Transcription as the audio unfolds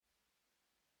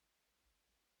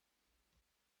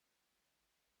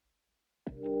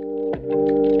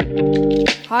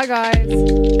Hi guys,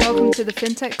 welcome to the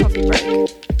Fintech Coffee Break.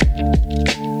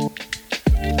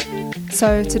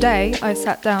 So today I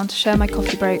sat down to share my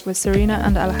coffee break with Serena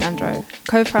and Alejandro,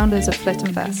 co-founders of FLIT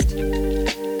Invest.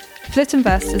 FLIT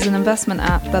Invest is an investment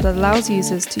app that allows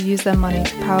users to use their money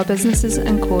to power businesses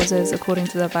and causes according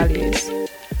to their values.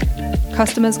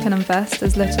 Customers can invest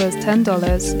as little as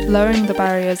 $10, lowering the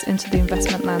barriers into the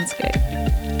investment landscape.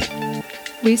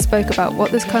 We spoke about what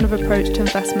this kind of approach to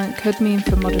investment could mean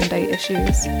for modern day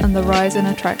issues and the rise in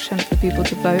attraction for people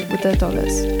to vote with their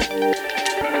dollars.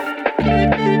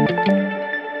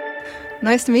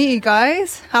 Nice to meet you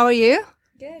guys. How are you?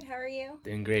 Good. How are you?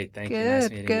 Doing great. Thank you. Nice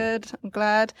meeting Good. I'm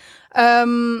glad.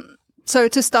 So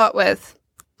to start with,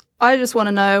 I just want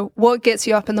to know what gets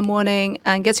you up in the morning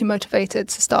and gets you motivated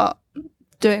to start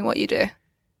doing what you do.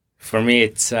 For me,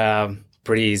 it's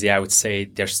pretty easy. I would say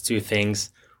there's two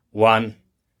things. One,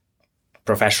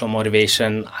 professional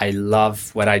motivation. I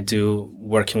love what I do,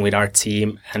 working with our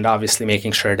team, and obviously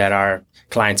making sure that our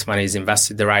clients' money is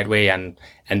invested the right way and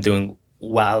doing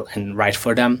well and right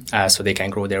for them so they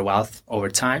can grow their wealth over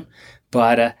time.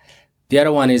 But the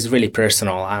other one is really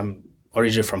personal. I'm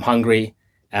originally from Hungary.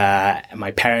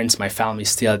 My parents, my family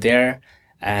is still there,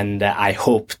 and I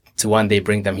hope to one day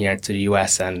bring them here to the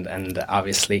US, and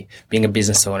obviously being a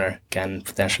business owner can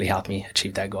potentially help me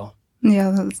achieve that goal.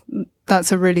 Yeah,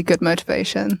 that's a really good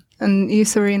motivation. And you,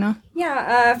 Serena?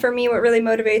 Yeah, for me, what really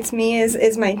motivates me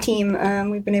is my team.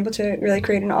 We've been able to really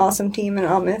create an awesome team and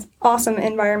an awesome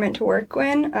environment to work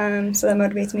in. So that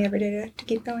motivates me every day to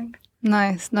keep going.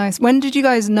 Nice. When did you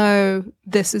guys know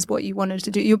this is what you wanted to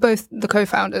do? You're both the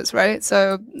co-founders, right?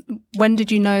 So when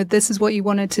did you know this is what you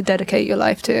wanted to dedicate your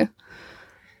life to?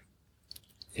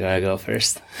 You want to go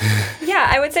first? Yeah,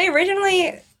 I would say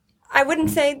originally, I wouldn't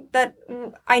say that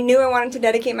I knew I wanted to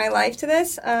dedicate my life to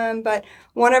this, but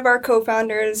one of our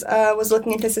co-founders was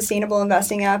looking into sustainable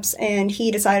investing apps, and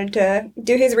he decided to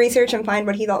do his research and find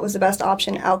what he thought was the best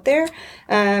option out there.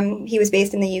 He was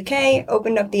based in the UK,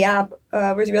 opened up the app,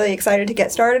 was really excited to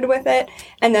get started with it,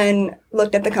 and then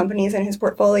looked at the companies in his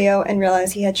portfolio and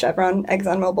realized he had Chevron,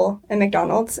 ExxonMobil, and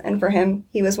McDonald's. And for him,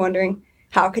 he was wondering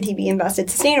how could he be invested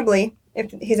sustainably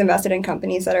if he's invested in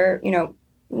companies that are,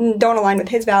 don't align with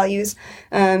his values.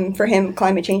 For him,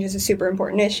 climate change is a super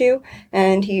important issue.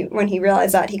 And when he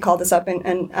realized that, he called us up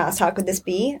and asked, how could this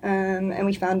be? And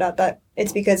we found out that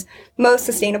it's because most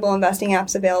sustainable investing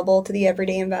apps available to the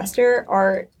everyday investor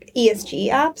are ESG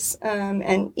apps,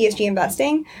 and ESG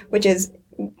investing, which is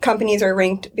companies are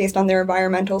ranked based on their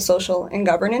environmental, social, and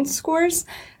governance scores.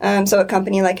 So a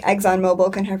company like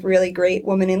ExxonMobil can have really great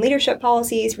women in leadership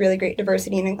policies, really great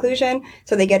diversity and inclusion.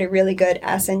 So they get a really good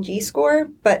S&G score,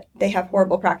 but they have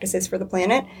horrible practices for the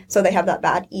planet. So they have that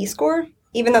bad E score.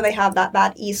 Even though they have that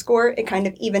bad E score, it kind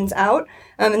of evens out,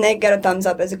 and they get a thumbs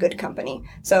up as a good company.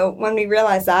 So when we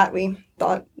realized that, we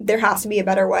thought there has to be a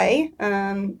better way.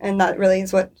 And that really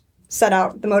is what set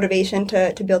out the motivation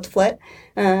to build FLIT,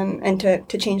 and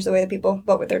to change the way that people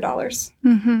vote with their dollars.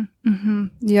 Mm-hmm, mm-hmm.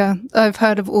 Yeah, I've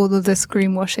heard of all of this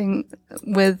greenwashing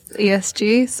with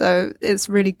ESG, so it's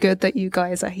really good that you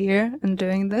guys are here and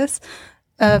doing this.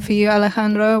 For you,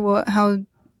 Alejandro,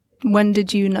 when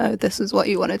did you know this is what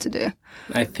you wanted to do?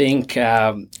 I think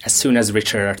as soon as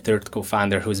Richard, our third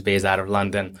co-founder, who's based out of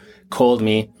London, called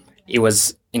me, it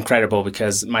was incredible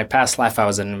because my past life, I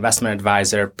was an investment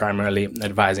advisor, primarily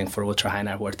advising for ultra high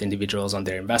net worth individuals on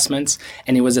their investments.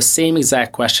 And it was the same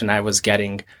exact question I was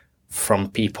getting from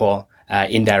people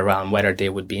in that realm, whether they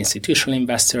would be institutional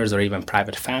investors or even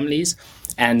private families.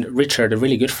 And Richard, a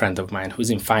really good friend of mine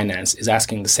who's in finance, is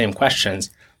asking the same questions.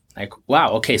 Like,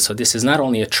 wow, okay, so this is not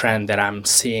only a trend that I'm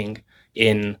seeing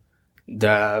in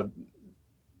the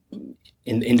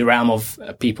realm of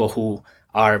people who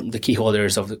are the key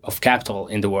holders of capital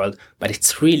in the world, but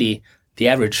it's really the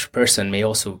average person may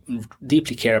also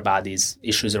deeply care about these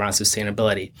issues around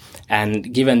sustainability.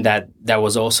 And given that that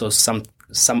was also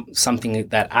something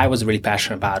that I was really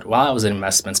passionate about while I was an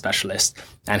investment specialist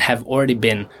and have already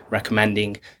been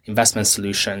recommending investment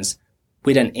solutions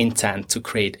with an intent to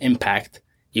create impact,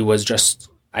 it was just,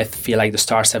 I feel like the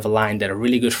stars have aligned, that a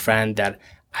really good friend that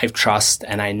I trust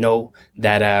and I know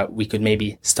that we could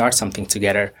maybe start something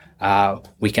together.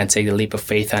 We can take the leap of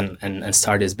faith and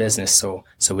start this business. So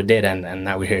we did, and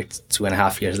now we're here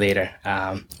 2.5 years later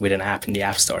with an app in the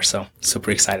App Store. So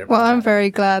super excited. Well, I'm very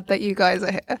glad that you guys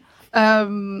are here.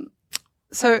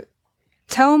 So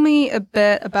tell me a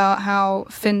bit about how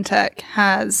fintech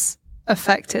has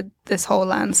affected this whole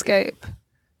landscape.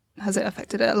 Has it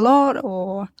affected it a lot,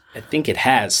 or? I think it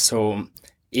has. So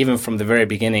even from the very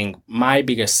beginning, my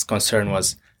biggest concern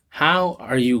was how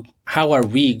are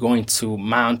we going to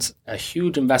mount a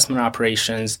huge investment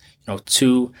operations,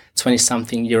 two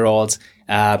 20-something-year-olds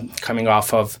coming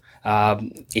off of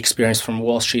experience from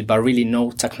Wall Street, but really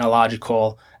no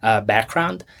technological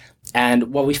background.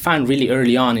 And what we found really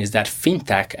early on is that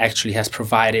Fintech actually has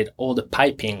provided all the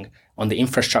piping on the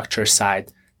infrastructure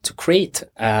side to create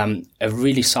a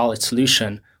really solid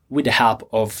solution with the help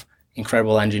of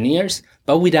incredible engineers,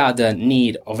 but without the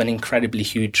need of an incredibly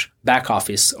huge back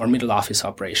office or middle office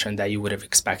operation that you would have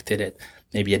expected it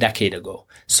maybe a decade ago.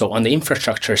 So on the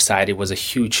infrastructure side, it was a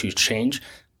huge, huge change.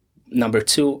 Number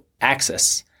two,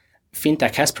 access.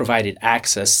 Fintech has provided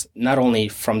access not only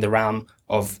from the realm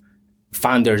of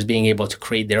founders being able to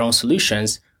create their own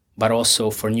solutions, but also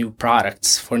for new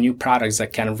products that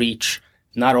can reach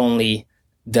not only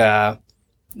the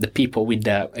people with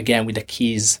the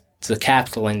keys to the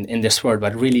capital in this world,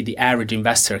 but really the average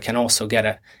investor can also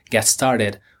get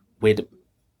started with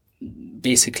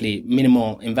basically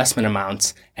minimal investment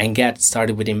amounts and get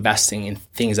started with investing in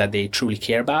things that they truly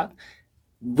care about,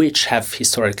 which have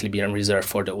historically been reserved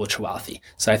for the ultra wealthy.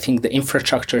 So I think the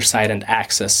infrastructure side and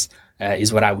access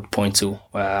is what I would point to,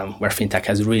 where Fintech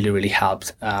has really, really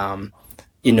helped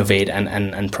innovate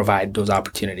and provide those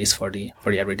opportunities for the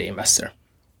everyday investor.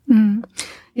 Mm.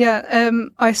 Yeah,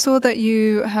 I saw that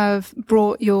you have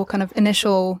brought your kind of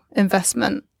initial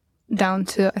investment down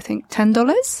to, I think,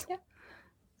 $10. Yeah.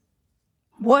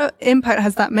 What impact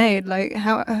has that made? Like,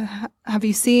 how have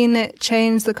you seen it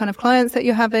change the kind of clients that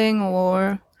you're having,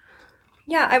 or?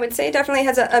 Yeah, I would say it definitely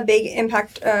has a big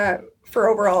impact for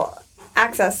overall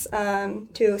access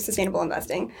to sustainable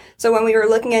investing. So when we were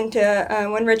looking into,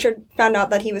 when Richard found out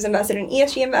that he was invested in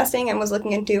ESG investing and was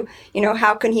looking into,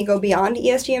 how can he go beyond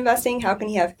ESG investing? How can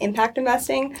he have impact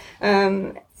investing?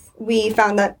 We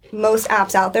found that most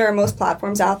apps out there, or most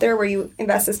platforms out there where you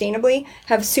invest sustainably,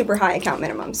 have super high account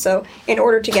minimums. So in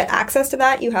order to get access to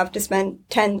that, you have to spend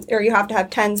you have to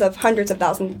have tens of hundreds of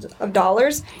thousands of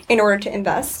dollars in order to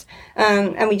invest.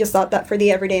 And we just thought that for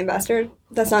the everyday investor,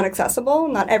 that's not accessible.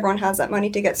 Not everyone has that money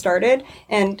to get started.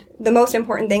 And the most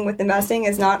important thing with investing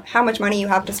is not how much money you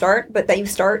have to start, but that you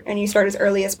start, and you start as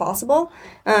early as possible.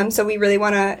 So we really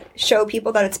want to show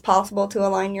people that it's possible to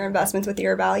align your investments with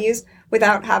your values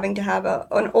without having to have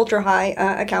an ultra high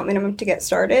account minimum to get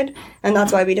started. And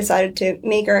that's why we decided to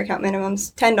make our account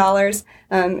minimums $10.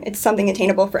 It's something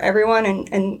attainable for everyone,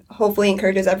 and hopefully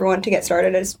encourages everyone to get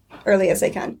started as early as they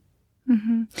can.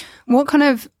 Mm-hmm. What kind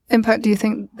of impact do you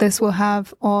think this will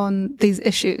have on these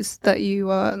issues that you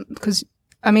are, because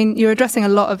you're addressing a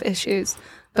lot of issues,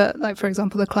 but like, for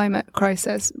example, the climate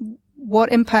crisis,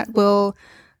 what impact will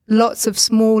lots of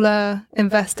smaller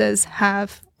investors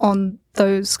have on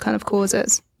those kind of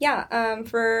causes? Yeah,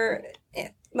 for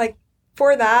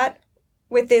that,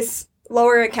 with this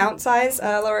lower account size,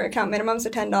 lower account minimums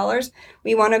of $10,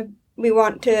 we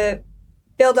want to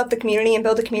build up the community and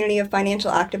build a community of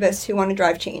financial activists who want to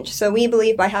drive change. So we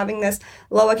believe by having this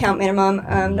low account minimum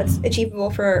that's achievable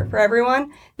for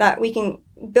everyone, that we can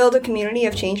build a community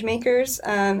of change makers,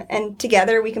 and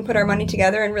together we can put our money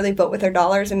together and really vote with our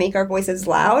dollars and make our voices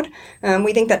loud.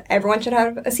 We think that everyone should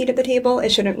have a seat at the table.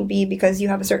 It shouldn't be because you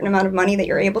have a certain amount of money that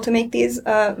you're able to make these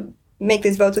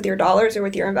votes with your dollars or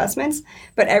with your investments,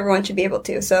 but everyone should be able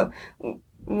to. So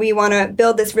we want to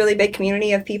build this really big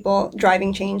community of people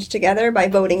driving change together by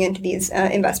voting into these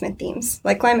investment themes,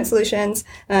 like climate solutions,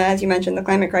 as you mentioned, the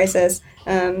climate crisis,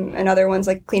 and other ones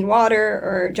like clean water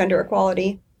or gender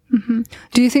equality. Mm-hmm.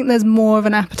 Do you think there's more of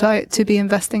an appetite to be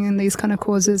investing in these kind of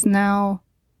causes now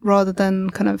rather than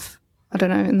kind of,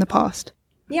 in the past?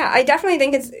 Yeah, I definitely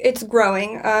think it's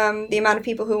growing. The amount of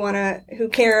people who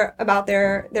care about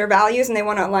their values, and they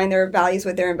want to align their values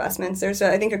with their investments. There's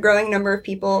I think a growing number of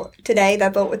people today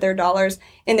that vote with their dollars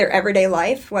in their everyday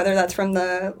life, whether that's from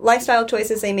the lifestyle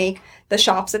choices they make, the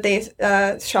shops that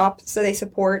they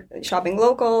support, shopping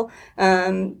local,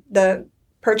 the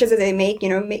purchases they make,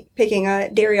 picking a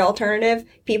dairy alternative.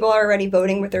 People are already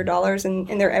voting with their dollars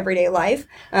in their everyday life.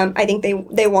 I think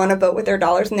they want to vote with their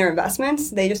dollars in their investments.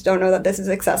 They just don't know that this is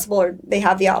accessible, or they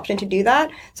have the option to do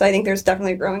that. So I think there's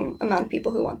definitely a growing amount of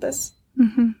people who want this.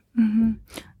 Mm-hmm. Mm-hmm.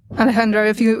 Alejandro,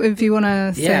 if you want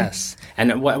to say. Yes.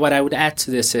 And what I would add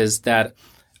to this is that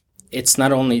it's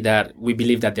not only that we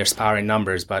believe that there's power in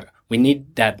numbers, but we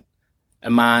need that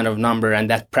amount of number and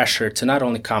that pressure to not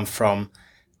only come from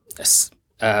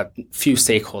few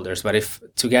stakeholders, but if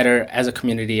together as a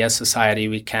community, as society,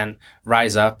 we can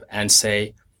rise up and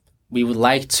say, we would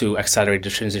like to accelerate the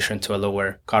transition to a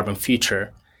lower carbon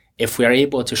future. If we are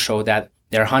able to show that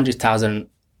there are 100,000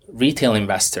 retail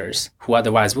investors who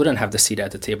otherwise wouldn't have the seat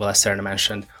at the table, as Serena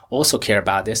mentioned, also care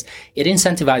about this, it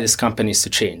incentivizes companies to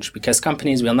change, because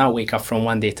companies will now wake up from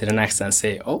one day to the next and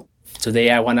say, oh, today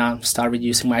I want to start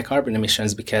reducing my carbon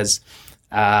emissions because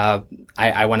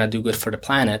I want to do good for the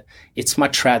planet. It's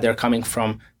much rather coming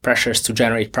from pressures to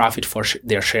generate profit for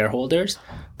their shareholders.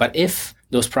 But if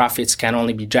those profits can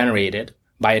only be generated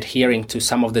by adhering to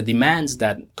some of the demands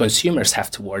that consumers have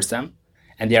towards them,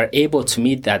 and they are able to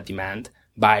meet that demand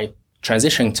by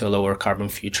transitioning to a lower carbon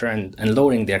future and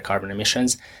lowering their carbon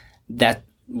emissions, that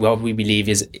what we believe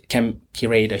is can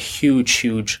create a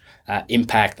huge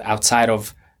impact outside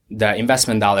of the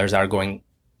investment dollars are going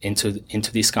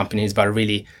into these companies, but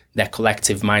really that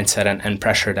collective mindset and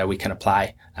pressure that we can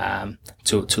apply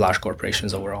to large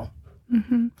corporations overall.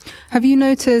 Mm-hmm. Have you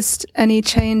noticed any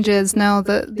changes now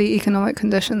that the economic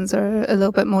conditions are a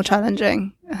little bit more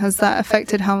challenging? Has that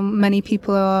affected how many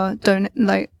people are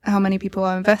how many people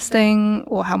are investing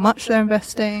or how much they're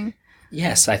investing?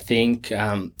 Yes, I think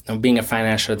being a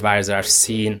financial advisor, I've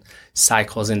seen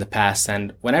cycles in the past,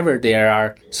 and whenever there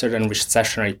are certain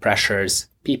recessionary pressures,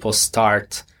 people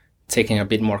start taking a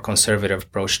bit more conservative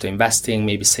approach to investing,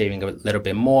 maybe saving a little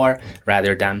bit more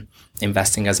rather than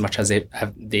investing as much as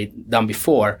they done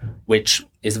before, which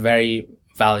is a very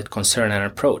valid concern and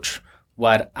approach.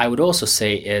 What I would also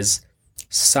say is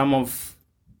sometimes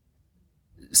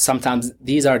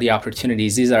these are the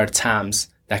opportunities, these are times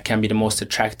that can be the most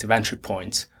attractive entry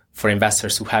points for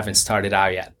investors who haven't started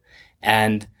out yet.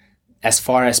 And as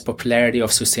far as popularity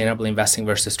of sustainable investing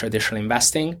versus traditional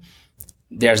investing,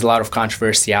 there's a lot of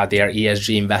controversy out there.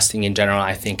 ESG investing in general,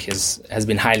 I think, has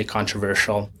been highly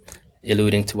controversial,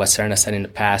 alluding to what Serena said in the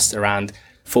past around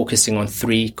focusing on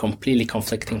three completely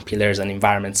conflicting pillars on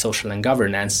environment, social, and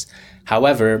governance.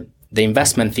 However, the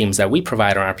investment themes that we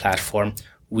provide on our platform,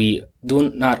 we do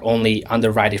not only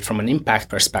underwrite it from an impact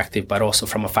perspective, but also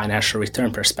from a financial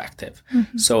return perspective.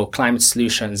 Mm-hmm. So climate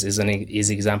solutions is an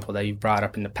easy example that you brought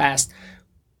up in the past.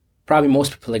 Probably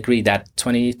most people agree that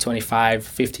 20, 25,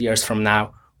 50 years from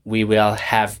now, we will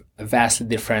have a vastly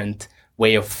different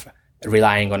way of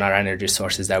relying on our energy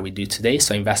sources that we do today.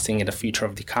 So investing in the future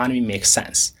of the economy makes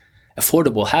sense.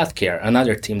 Affordable healthcare,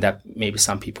 another theme that maybe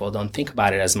some people don't think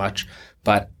about it as much,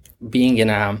 but being in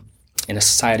a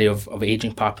society of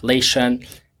aging population,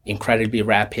 incredibly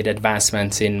rapid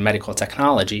advancements in medical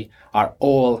technology are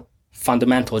all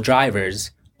fundamental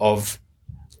drivers of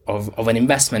an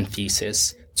investment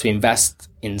thesis to invest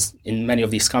in many of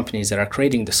these companies that are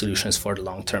creating the solutions for the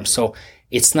long term. So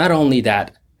it's not only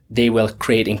that they will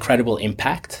create incredible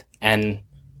impact and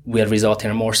will result in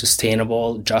a more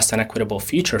sustainable, just and equitable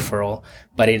future for all,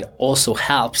 but it also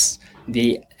helps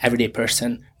the everyday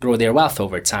person grow their wealth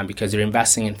over time because you're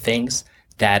investing in things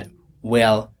that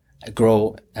will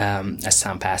grow as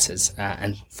time passes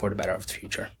and for the better of the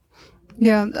future.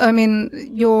 Yeah, I mean,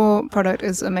 your product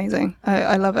is amazing.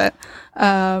 I love it.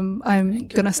 I'm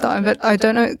going to start, but I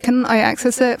don't know, can I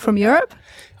access it from Europe?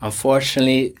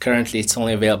 Unfortunately, currently it's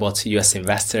only available to US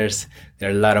investors. There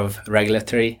are a lot of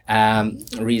regulatory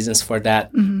reasons for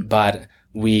that, but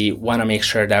we want to make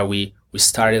sure that we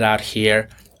started out here.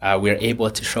 We're able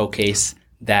to showcase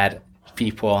that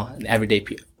people, the everyday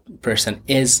person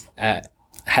has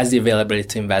the availability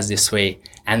to invest this way,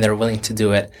 and they're willing to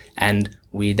do it. And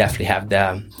we definitely have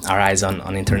our eyes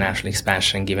on international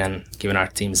expansion, given our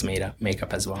team's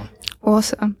makeup as well.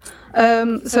 Awesome.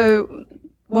 So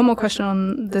one more question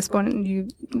on this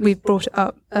point. We've brought it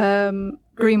up.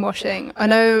 Greenwashing. I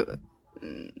know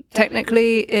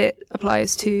technically it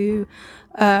applies to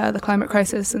the climate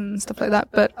crisis and stuff like that,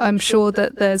 but I'm sure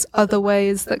that there's other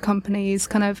ways that companies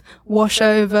kind of wash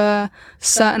over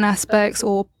certain aspects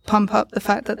or pump up the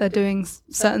fact that they're doing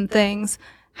certain things.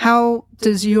 How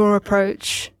does your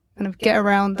approach kind of get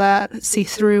around that, see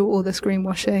through all this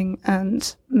greenwashing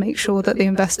and make sure that the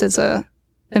investors are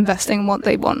investing in what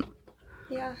they want?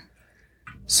 Yeah.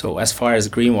 So as far as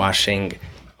greenwashing,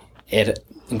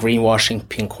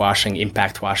 pinkwashing,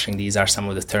 impact washing, these are some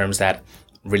of the terms that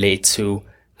relate to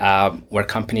where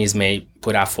companies may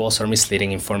put out false or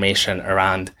misleading information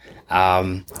around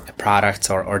a product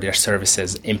or their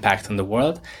services' impact on the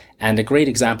world. And a great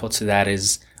example to that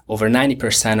is over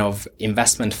 90% of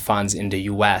investment funds in the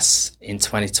US in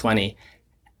 2020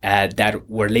 that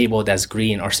were labeled as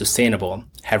green or sustainable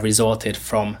have resulted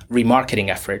from remarketing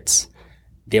efforts.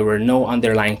 There were no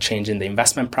underlying change in the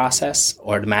investment process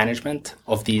or the management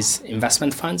of these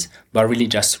investment funds, but really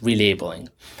just relabeling.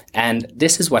 And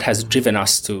this is what has driven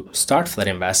us to start FLIT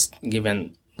Invest,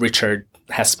 given Richard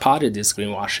has spotted this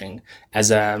greenwashing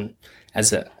as a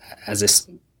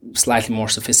slightly more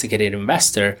sophisticated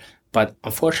investor. But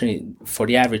unfortunately, for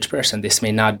the average person, this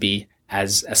may not be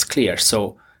as clear.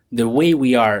 So the way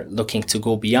we are looking to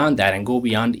go beyond that and go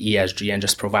beyond ESG and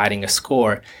just providing a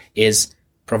score is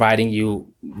providing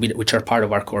you, which are part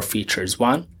of our core features.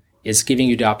 One is giving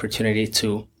you the opportunity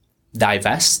to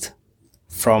divest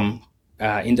from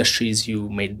industries you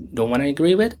don't want to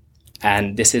agree with.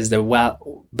 And this is the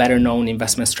better known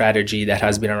investment strategy that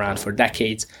has been around for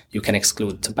decades. You can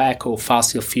exclude tobacco,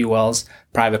 fossil fuels,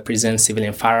 private prisons,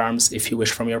 civilian firearms, if you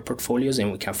wish, from your portfolios,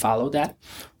 and we can follow that.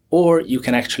 Or you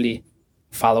can actually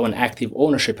follow an active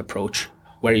ownership approach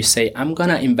where you say, I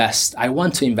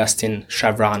want to invest in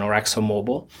Chevron or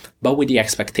ExxonMobil, but with the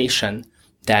expectation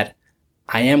that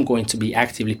I am going to be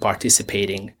actively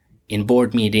participating in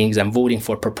board meetings and voting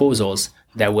for proposals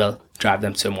that will drive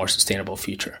them to a more sustainable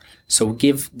future. So we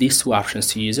give these two options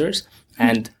to users.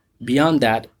 And beyond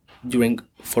that,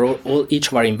 for each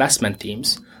of our investment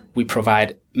teams, we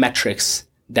provide metrics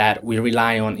that we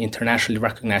rely on internationally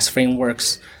recognized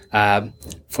frameworks.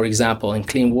 For example, in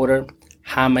clean water,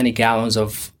 how many gallons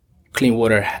of clean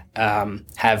water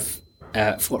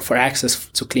for access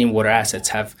to clean water assets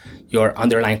have your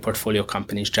underlying portfolio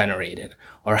companies generated,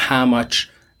 or how much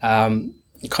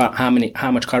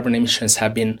carbon emissions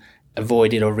have been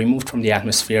avoided or removed from the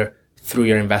atmosphere through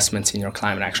your investments in your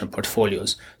climate action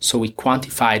portfolios. So we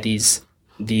quantify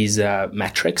these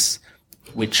metrics,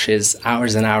 which is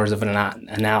hours and hours of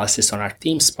analysis on our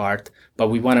team's part. But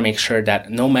we want to make sure that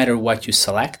no matter what you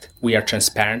select, we are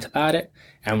transparent about it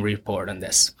and we report on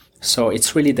this. So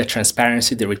it's really the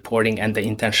transparency, the reporting, and the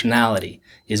intentionality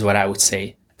is what I would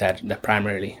say that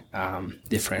primarily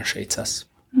differentiates us.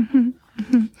 Mm-hmm.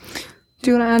 Mm-hmm.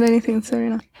 Do you want to add anything,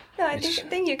 Serena? No, I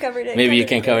think you covered it. Maybe you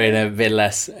can cover it a bit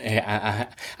less.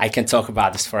 I can talk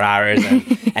about this for hours,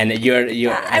 and you're.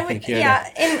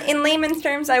 In layman's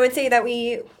terms, I would say that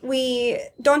we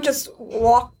don't just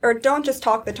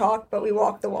talk the talk, but we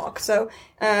walk the walk. So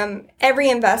every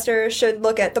investor should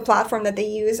look at the platform that they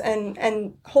use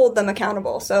and hold them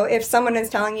accountable. So if someone is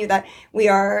telling you that we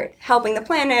are helping the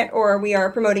planet or we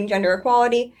are promoting gender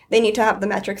equality, they need to have the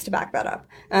metrics to back that up.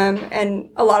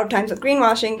 And a lot of times with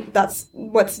greenwashing, that's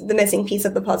what's the missing piece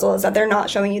of the puzzle, is that they're not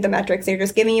showing you the metrics. They're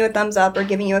just giving you a thumbs up or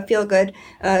giving you a feel-good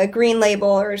green label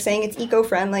or saying it's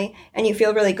eco-friendly, and you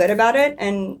feel really good about it,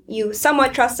 and you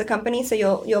somewhat trust the company, so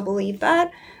you'll believe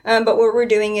that. But what we're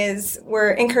doing is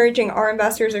we're encouraging our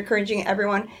investors, encouraging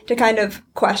everyone to kind of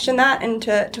question that and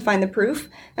to find the proof.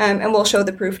 And we'll show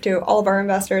the proof to all of our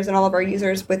investors and all of our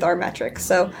users with our metrics.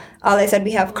 So they said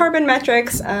we have carbon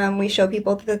metrics. We show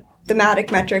people the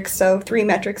thematic metrics, so 3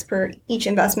 metrics per each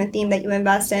investment theme that you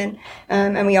invest in.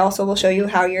 And we also will show you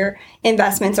how your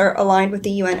investments are aligned with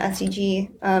the UN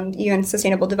SDG, UN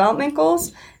Sustainable Development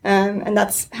Goals. And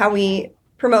that's how we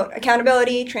promote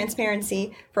accountability,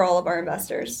 transparency for all of our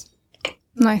investors.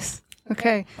 Nice.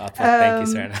 Okay. Thank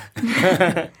you,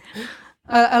 Serena.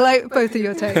 I like both of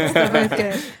your takes. They're both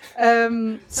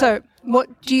good. So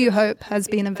what do you hope has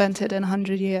been invented in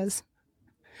 100 years?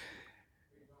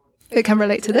 It can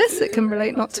relate to this. It can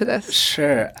relate not to this.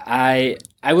 Sure. I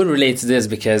would relate to this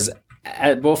because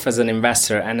both as an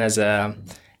investor and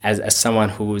as someone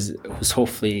who's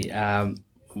hopefully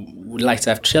would like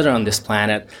to have children on this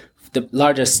planet, the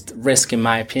largest risk, in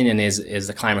my opinion, is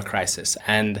the climate crisis.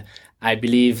 And I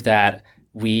believe that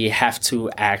we have to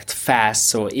act fast.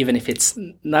 So even if it's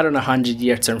not on a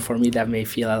 100-year term, for me, that may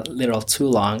feel a little too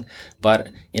long. But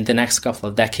in the next couple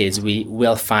of decades, we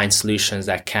will find solutions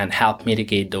that can help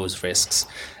mitigate those risks.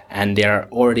 And there are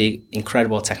already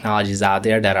incredible technologies out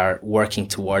there that are working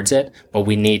towards it, but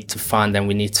we need to fund and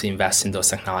we need to invest in those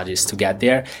technologies to get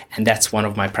there. And that's one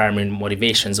of my primary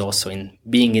motivations also in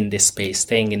being in this space,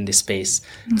 staying in this space,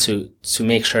 to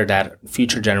make sure that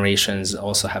future generations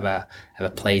also have a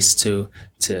place to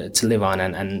live on.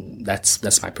 And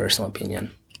that's my personal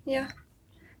opinion. Yeah.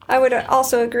 I would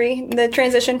also agree. The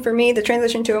transition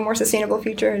to a more sustainable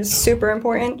future is super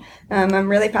important. I'm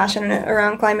really passionate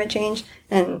around climate change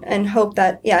and hope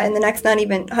that, in the next not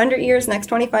even 100 years, next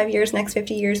 25 years, next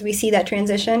 50 years, we see that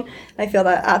transition. I feel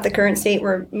that at the current state,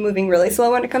 we're moving really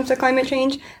slow when it comes to climate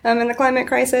change and the climate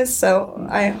crisis. So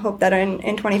I hope that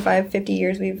in 25, 50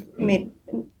 years, we've made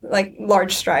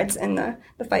large strides in the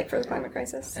fight for the climate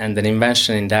crisis. And an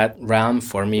invention in that realm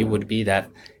for me would be that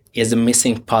is a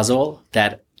missing puzzle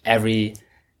that every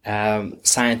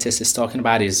scientist is talking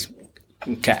about is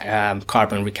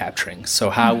carbon recapturing. So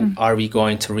how are we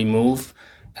going to remove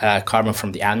carbon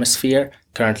from the atmosphere?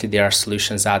 Currently, there are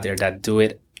solutions out there that do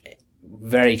it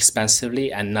very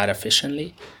expensively and not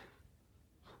efficiently.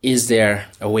 Is there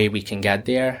a way we can get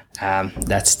there?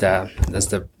 That's the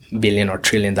 $1 billion or $1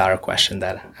 trillion question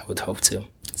that I would hope to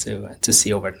to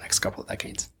see over the next couple of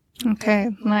decades. Okay,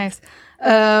 nice.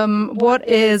 What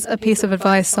is a piece of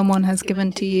advice someone has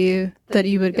given to you that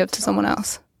you would give to someone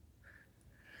else?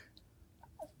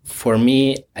 For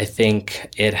me, I think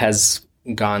it has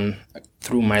gone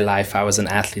through my life. I was an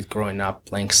athlete growing up,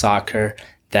 playing soccer.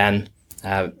 Then,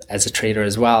 as a trader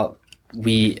as well,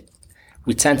 we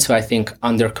tend to, I think,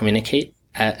 under-communicate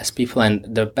as people. And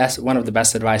one of the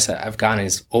best advice I've gotten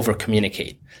is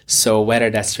over-communicate. So whether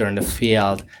that's you're in the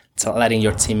field, so letting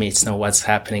your teammates know what's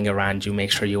happening around you,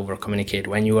 make sure you over-communicate.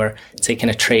 When you are taking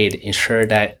a trade, ensure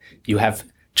that you have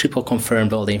triple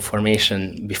confirmed all the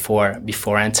information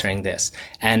before entering this.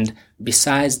 And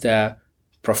besides the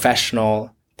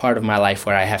professional part of my life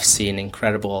where I have seen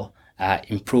incredible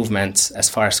improvements as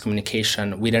far as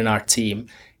communication within our team,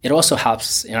 it also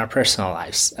helps in our personal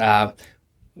lives.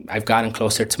 I've gotten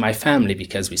closer to my family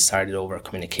because we started over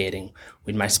communicating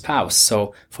with my spouse.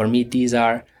 So for me, these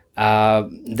are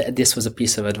this was a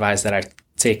piece of advice that I've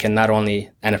taken not only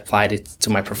and applied it to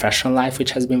my professional life,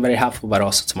 which has been very helpful, but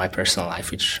also to my personal life,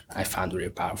 which I found really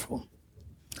powerful.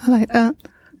 I like that.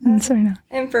 And Serena.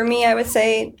 And for me, I would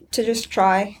say to just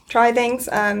try things.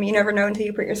 You never know until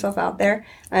you put yourself out there.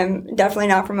 I'm definitely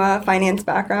not from a finance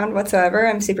background whatsoever.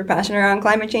 I'm super passionate around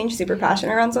climate change, super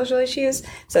passionate around social issues.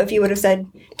 So if you would have said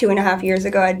 2.5 years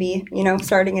ago I'd be,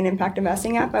 starting an impact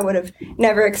investing app, I would have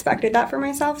never expected that for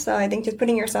myself. So I think just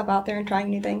putting yourself out there and trying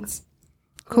new things.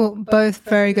 Cool. Both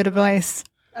very good advice.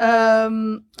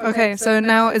 Okay, so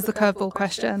now is the curveball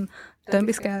question. Don't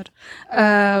be scared.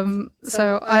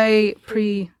 So I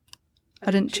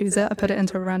didn't choose it. I put it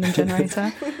into a random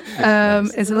generator.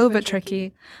 It's a little bit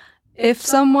tricky. If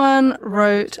someone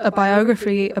wrote a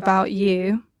biography about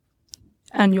you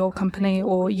and your company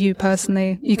or you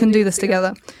personally, you can do this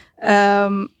together.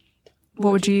 What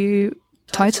would you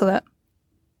title it?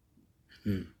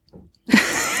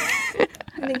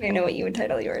 I think I know what you would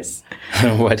title yours.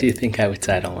 What do you think I would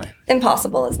title mine?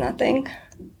 Impossible is nothing.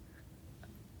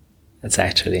 That's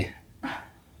actually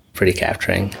pretty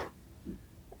capturing.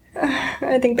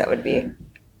 I think that would be,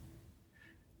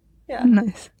 yeah.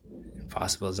 Nice.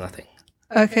 Impossible is nothing.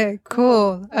 Okay,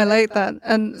 cool. I like that.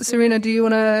 And Serena, do you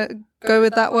want to go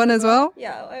with that one as well?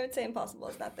 Yeah, I would say impossible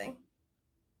is nothing.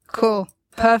 Cool.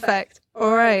 Perfect.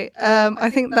 All right. I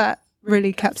think that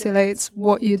really encapsulates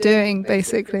what you're doing.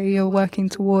 Basically, you're working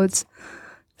towards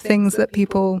things that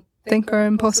people think are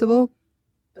impossible,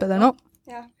 but they're not.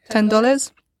 Yeah.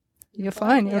 $10. You're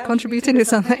fine. You're contributing to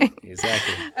something.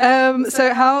 Exactly.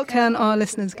 So how can our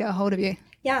listeners get a hold of you?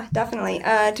 Yeah, definitely.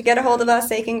 To get a hold of us,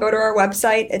 they can go to our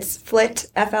website. It's FLIT,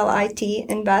 FLIT,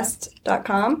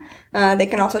 invest.com. They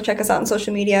can also check us out on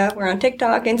social media. We're on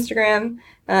TikTok, Instagram,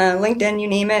 LinkedIn, you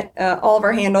name it. All of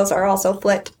our handles are also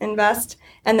FLIT Invest.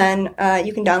 And then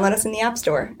you can download us in the App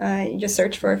Store. You just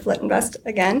search for FLIT Invest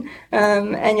again,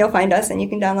 and you'll find us, and you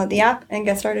can download the app and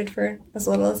get started for as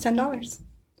little as $10.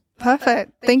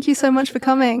 Perfect. Thank you so much for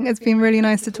coming. It's been really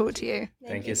nice to talk to you.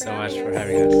 Thank you so much for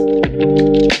having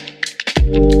us.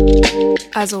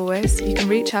 As always, you can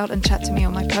reach out and chat to me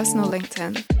on my personal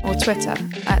LinkedIn or Twitter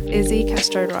at Izzy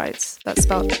Castro Rides. That's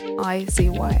spelled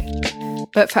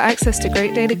IZY. But for access to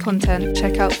great daily content,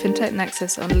 check out Fintech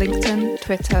Nexus on LinkedIn,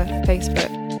 Twitter,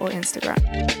 Facebook, or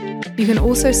Instagram. You can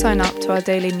also sign up to our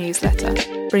daily newsletter,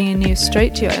 bringing news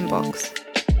straight to your inbox.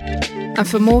 And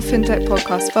for more Fintech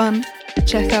podcast fun,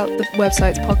 check out the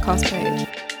website's podcast page,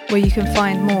 where you can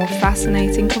find more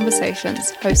fascinating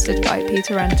conversations hosted by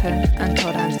Peter Renton and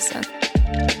Todd Anderson.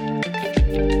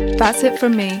 That's it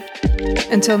from me.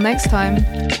 Until next time,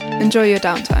 enjoy your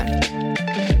downtime.